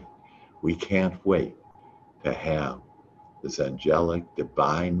great. We can't wait to have this angelic,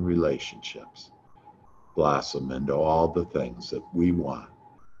 divine relationships blossom into all the things that we want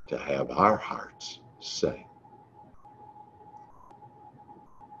to have our hearts sing.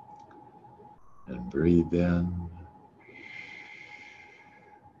 And breathe in.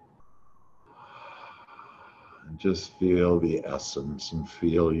 And just feel the essence and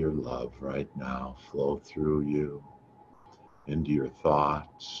feel your love right now flow through you into your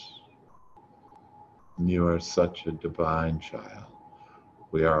thoughts. And you are such a divine child.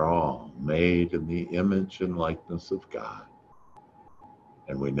 We are all made in the image and likeness of God.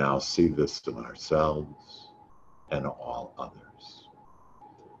 And we now see this in ourselves and all others.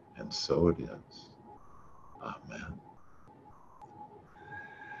 And so it is. Amen.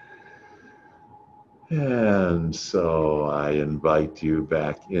 And so I invite you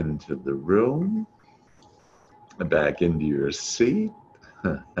back into the room, back into your seat,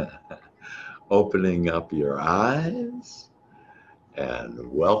 opening up your eyes, and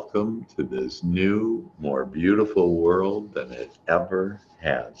welcome to this new, more beautiful world than it ever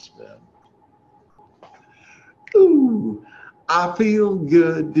has been. Ooh, I feel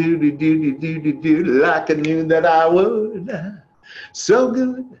good, do, like I knew that I would. So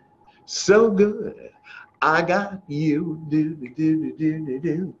good, so good. I got you,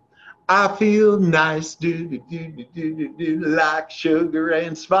 do. I feel nice, do, like sugar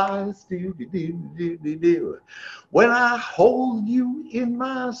and spice, do. When I hold you in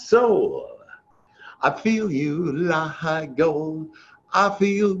my soul, I feel you like gold. I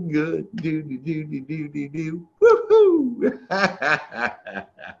feel good, do. Woohoo!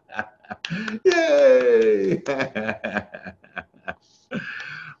 Yay!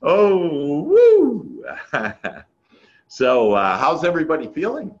 Oh, woo! So, how's everybody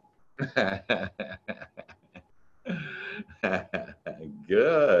feeling?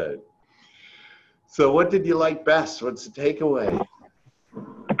 Good. So, what did you like best? What's the takeaway?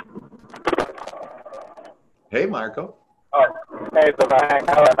 Hey, Marco. Oh, hey, so Hank,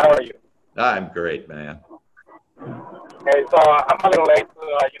 how are you? I'm great, man. Okay, so I'm a little late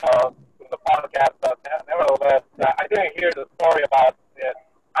to the podcast, but nevertheless, I didn't hear the story about it.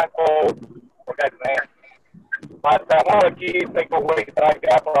 Uncle, forget his name. But one of the key takeaways that I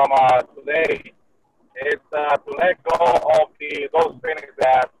got from today is to let go of those feelings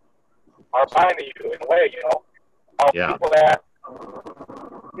that are binding you in a way, of people that,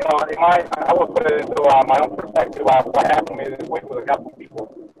 I will put it into my own perspective of what happened to me this week with a couple of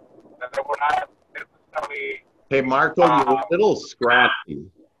people that they were not necessarily. Hey, Marco, you're a little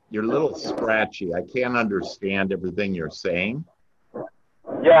scratchy. You're a little scratchy. I can't understand everything you're saying.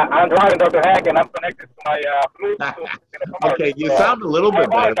 Yeah, I'm driving, Dr. Hank, and I'm connected to my Bluetooth in the car. Okay, you So sound a little I bit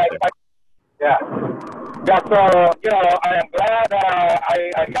better. apologize. Yeah. Yeah, so, I am glad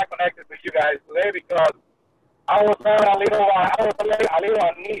I got connected to you guys today because I was a little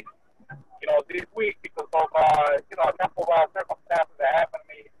uneasy, this week because of, a couple of circumstances that happened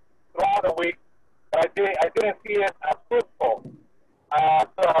to me throughout the week. But I didn't see it as fruitful. My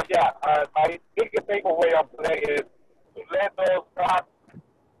biggest takeaway of today is to let those thoughts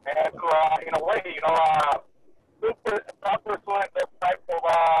and to, in a way, stop pursuing those types of,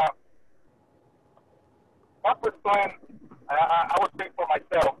 stop pursuing, I would say for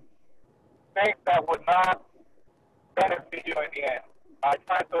myself, things that would not benefit you in the end.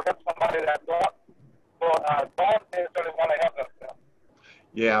 Trying to help somebody that don't necessarily want to help themselves.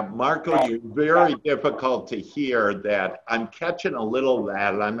 Yeah, Marco, you're very difficult to hear that. I'm catching a little of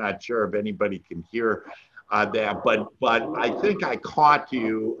that, and I'm not sure if anybody can hear that, but I think I caught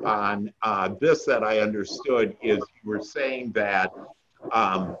you on this that I understood is you were saying that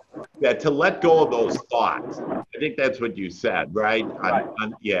that to let go of those thoughts. I think that's what you said, right?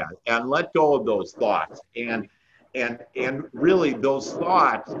 Yeah, and let go of those thoughts. And really those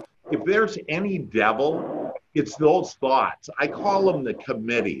thoughts, if there's any devil, it's those thoughts. I call them the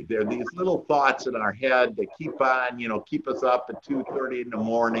committee. They're these little thoughts in our head that keep on, keep us up at 2:30 in the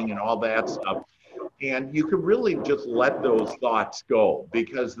morning and all that stuff. And you can really just let those thoughts go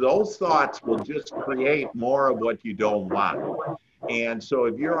because those thoughts will just create more of what you don't want. And so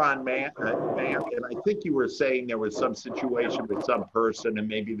if you're on and I think you were saying there was some situation with some person and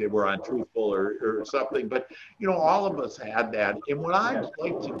maybe they were untruthful or something, but all of us had that. And what I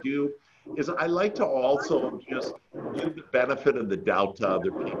like to do is I like to also just give the benefit of the doubt to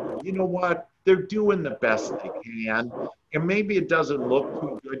other people. You know what? They're doing the best they can. And maybe it doesn't look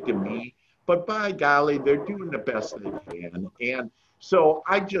too good to me, but by golly, they're doing the best they can. And so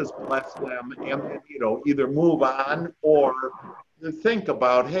I just bless them and then, either move on or think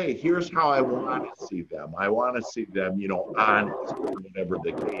about, hey, here's how I want to see them. I want to see them, honest, whatever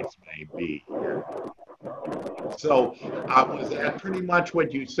the case may be. So was that pretty much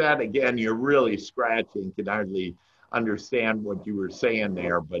what you said? Again, you're really scratching, can hardly understand what you were saying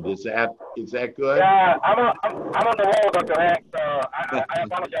there, but is that good? Yeah, I'm on the road, Dr. Hank, so I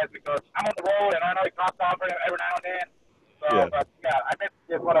apologize because I'm on the road and I know it comes off every now and then. So, Yeah. But yeah, I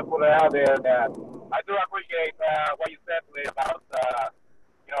just want to put it out there that I do appreciate what you said today about,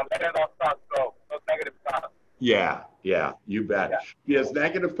 letting those thoughts go, those negative thoughts. Yeah, you bet. Yeah. Because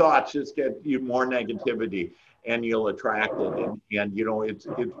negative thoughts just get you more negativity and you'll attract it. And it's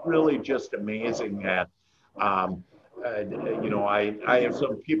really just amazing that, I have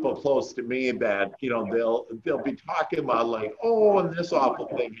some people close to me that, they'll be talking about like, oh, and this awful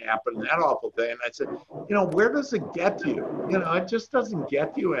thing happened, and that awful thing. And I said, where does it get you? It just doesn't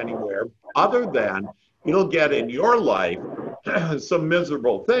get you anywhere other than you'll get in your life some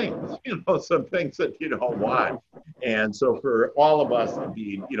miserable things, some things that you don't want. And so for all of us to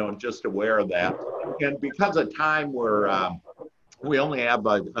be, just aware of that. And because of time, we only have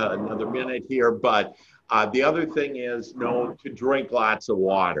another minute here, but the other thing is, to drink lots of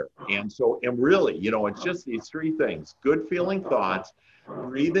water. And really, it's just these three things: good feeling thoughts,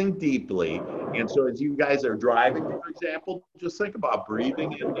 breathing deeply. And so as you guys are driving, for example, just think about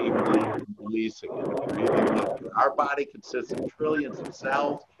breathing in deeply and releasing it. Breathing deeply. Our body consists of trillions of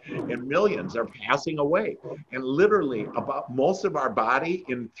cells and millions are passing away. And literally about most of our body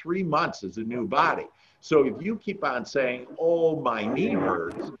in 3 months is a new body. So if you keep on saying, oh, my knee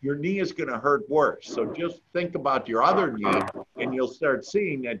hurts, your knee is going to hurt worse. So just think about your other knee and you'll start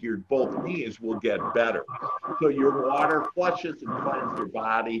seeing that your both knees will get better. So your water flushes and cleanses your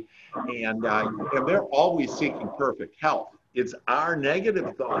body, and they're always seeking perfect health. It's our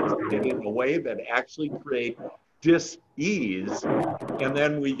negative thoughts that get in the way that actually create dis-ease, and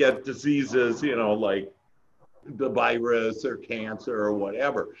then we get diseases, like the virus or cancer or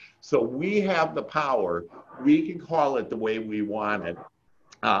whatever. So we have the power. We can call it the way we want it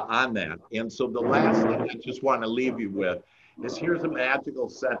on that. And so the last thing I just want to leave you with is here's a magical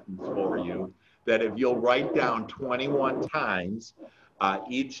sentence for you that if you'll write down 21 times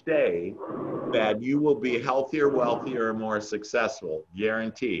each day, that you will be healthier, wealthier, and more successful,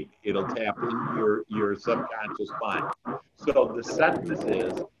 guaranteed. It'll tap into your subconscious mind. So the sentence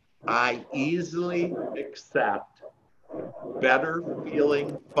is, I easily accept better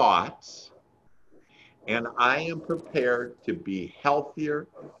feeling thoughts, and I am prepared to be healthier,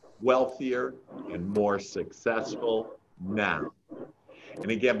 wealthier, and more successful now. And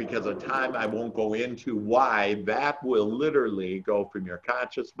again, because of time, I won't go into why. That will literally go from your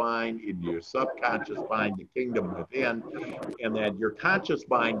conscious mind into your subconscious mind, the kingdom within, and that your conscious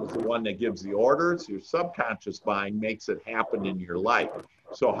mind is the one that gives the orders. Your subconscious mind makes it happen in your life.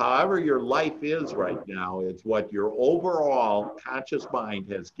 So however your life is right now, it's what your overall conscious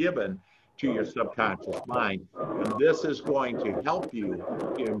mind has given to your subconscious mind. And this is going to help you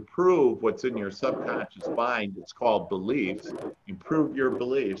improve what's in your subconscious mind. It's called beliefs. Improve your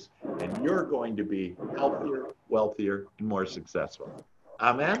beliefs, and you're going to be healthier, wealthier, and more successful.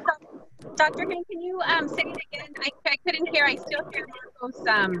 Amen? Dr. Hank, can you say it again? I couldn't hear. I still hear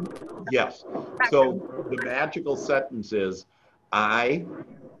Marco's Yes. So the magical sentence is, I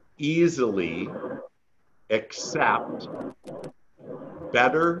easily accept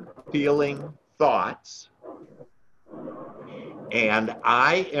better feeling thoughts, and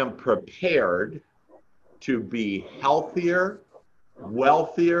I am prepared to be healthier,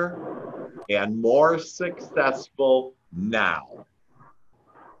 wealthier, and more successful now.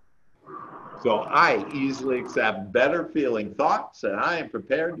 So I easily accept better feeling thoughts, and I am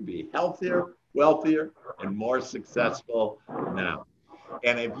prepared to be healthier, wealthier, and more successful now.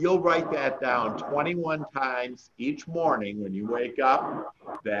 And if you'll write that down 21 times each morning when you wake up,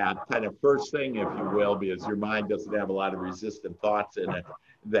 that kind of first thing, if you will, because your mind doesn't have a lot of resistant thoughts in it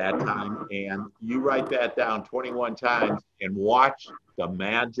that time, and you write that down 21 times and watch the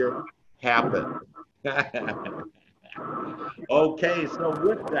magic happen. Okay, so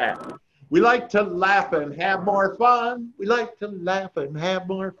with that, we like to laugh and have more fun. We like to laugh and have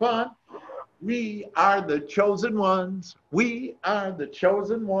more fun. We are the chosen ones. We are the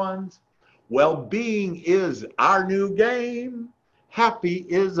chosen ones. Well-being is our new game. Happy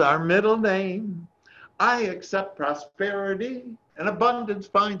is our middle name. I accept prosperity, and abundance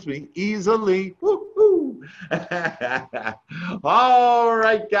finds me easily. Woo-hoo. All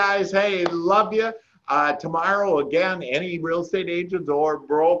right, guys. Hey, love you. Tomorrow, again, any real estate agents or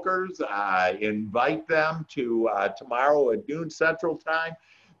brokers, invite them to tomorrow at noon Central Time.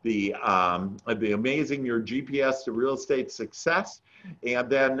 The Amazing Your GPS to Real Estate Success. And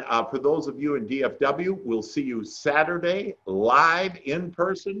then for those of you in DFW, we'll see you Saturday live in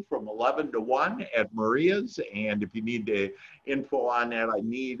person from 11 to 1 at Maria's. And if you need the info on that, I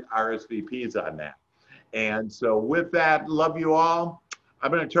need RSVPs on that. And so with that, love you all. I'm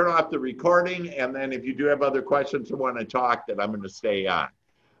going to turn off the recording. And then if you do have other questions or want to talk, then I'm going to stay on.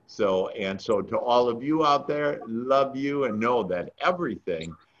 So to all of you out there, love you, and know that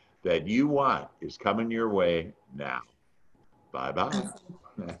everything that you want is coming your way now. Bye-bye.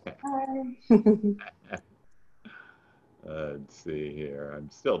 Let's see here.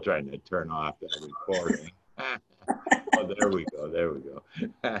 I'm still trying to turn off that recording. Oh, there we go. There we go.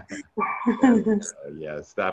 Yeah, stop.